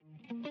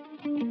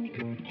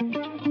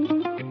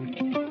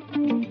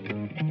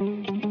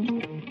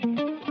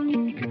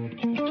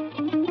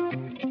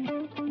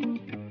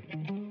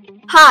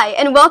Hi,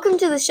 and welcome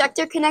to the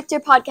Schechter Connector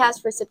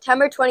podcast for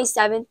September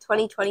 27,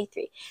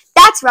 2023.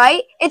 That's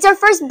right, it's our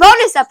first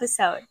bonus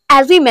episode.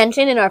 As we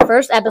mentioned in our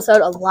first episode,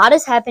 a lot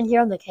has happened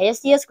here on the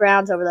KSDS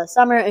grounds over the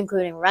summer,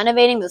 including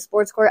renovating the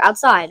sports court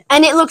outside.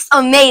 And it looks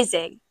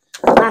amazing.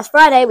 Last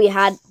Friday, we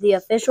had the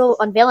official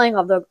unveiling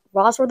of the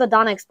Ross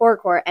Orthodontics sport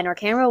court, and our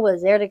camera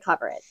was there to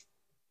cover it.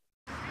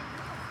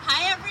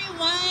 Hi,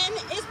 everyone.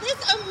 Is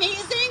this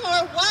amazing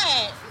or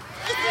what?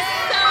 This is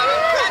so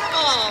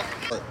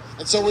incredible.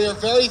 And so we are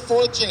very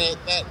fortunate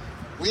that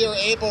we are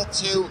able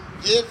to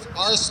give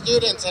our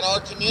students and our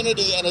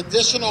community an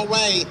additional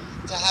way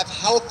to have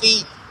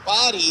healthy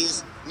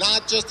bodies,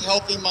 not just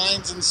healthy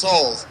minds and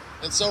souls.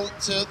 And so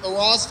to the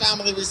Ross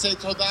family, we say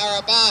Toda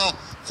Rabah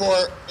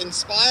for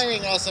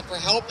inspiring us and for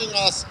helping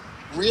us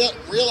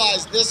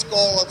realize this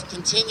goal of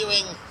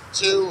continuing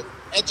to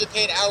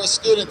educate our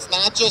students,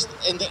 not just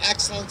in the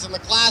excellence in the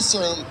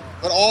classroom,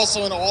 but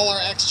also in all our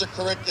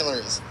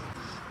extracurriculars.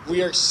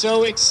 We are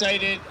so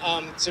excited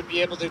to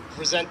be able to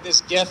present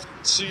this gift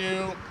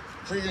to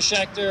Krieger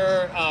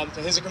Schechter,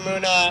 to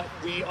Hizikamuna.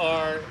 We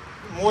are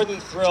more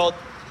than thrilled.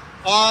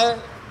 Our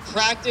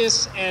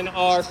practice and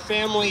our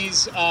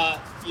family's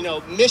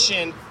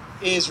mission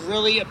is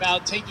really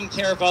about taking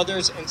care of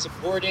others and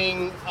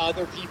supporting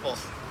other people.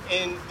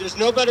 And there's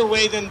no better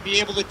way than to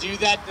be able to do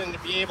that than to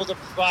be able to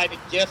provide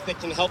a gift that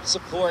can help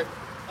support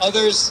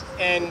others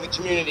and the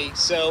community.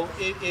 So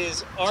it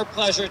is our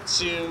pleasure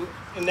to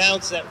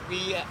announce that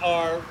we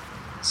are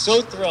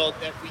so thrilled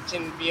that we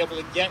can be able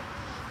to get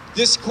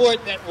this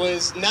court that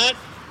was not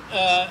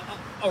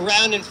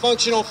around and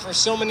functional for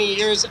so many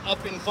years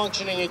up and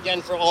functioning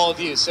again for all of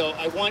you. So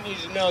I want you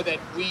to know that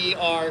we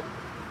are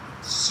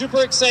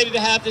super excited to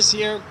have this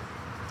here.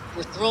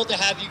 We're thrilled to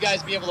have you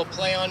guys be able to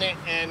play on it,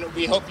 and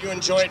we hope you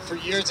enjoy it for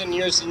years and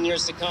years and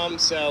years to come.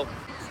 So,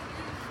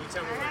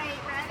 All right,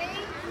 ready?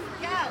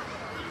 Go.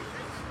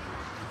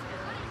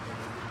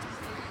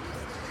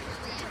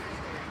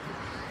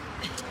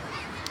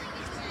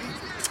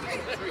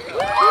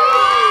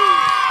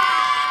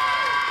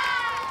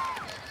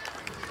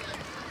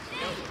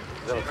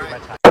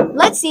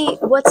 Let's see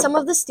what some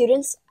of the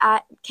students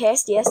at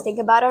KSDS think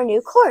about our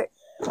new court.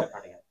 I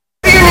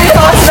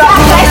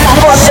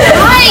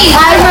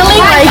really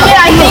like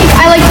it.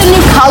 I like the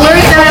new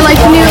colors and I like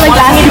the new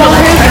basketball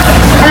hoops,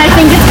 and I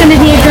think it's going to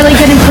be a really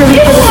good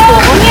improvement for the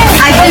school.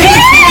 I think it's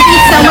going to be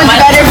so much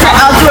better for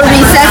outdoor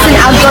recess and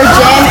outdoor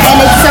gym, and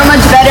it's so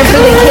much better for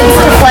the kids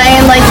to play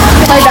and play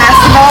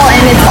basketball,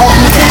 and it's all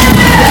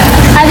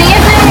I think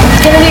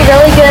it's going to be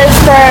really good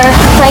for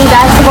playing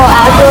basketball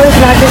outdoors,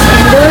 not just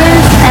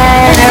indoors,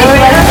 and I really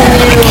like the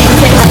new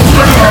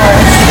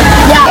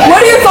Yeah.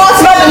 What are your thoughts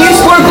about the new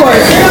sport court?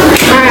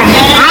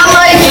 I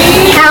like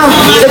how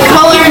the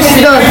colors,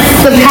 the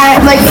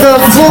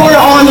floor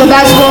on the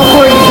basketball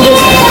court, you can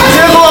just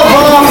dribble a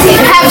ball,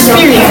 have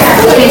spirit.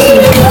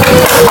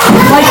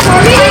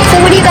 So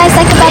what do you guys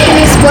like about the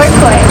new sport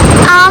court?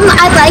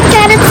 I like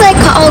that it's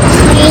all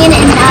clean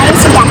and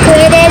nice and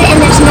decorated, and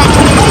there's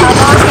nothing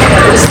puddles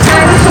this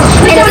time,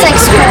 and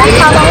it's square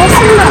puddles.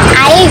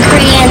 I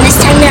agree, and this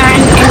time there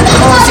aren't any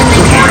holes in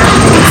the ground.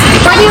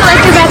 What do you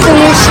like about the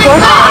new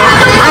sport court?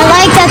 I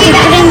like that they're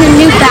putting the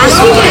new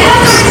basketball.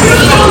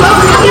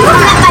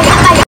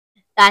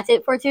 That's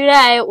it for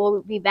today.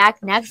 We'll be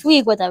back next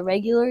week with a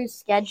regular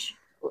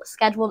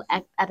scheduled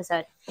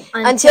episode.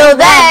 Until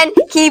then,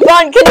 keep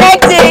on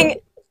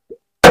connecting.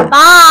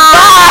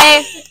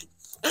 Bye!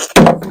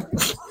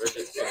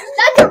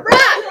 That's a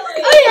wrap!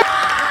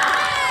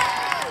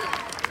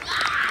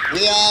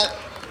 We are...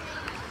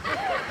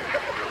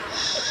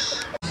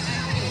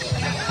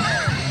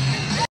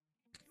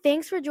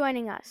 Thanks for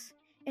joining us.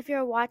 If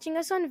you're watching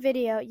us on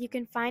video, you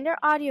can find our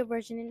audio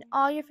version in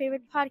all your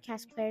favorite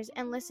podcast players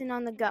and listen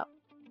on the go.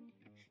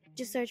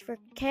 Just search for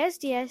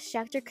KSDS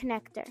Schechter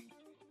Connector.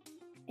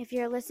 If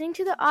you're listening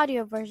to the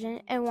audio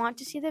version and want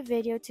to see the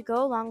video to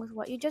go along with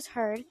what you just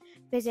heard,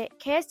 visit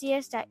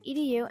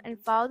ksds.edu and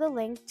follow the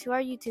link to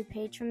our YouTube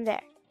page from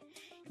there.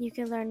 You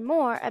can learn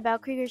more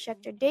about Krieger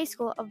Schechter Day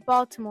School of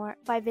Baltimore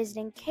by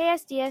visiting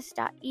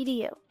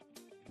ksds.edu.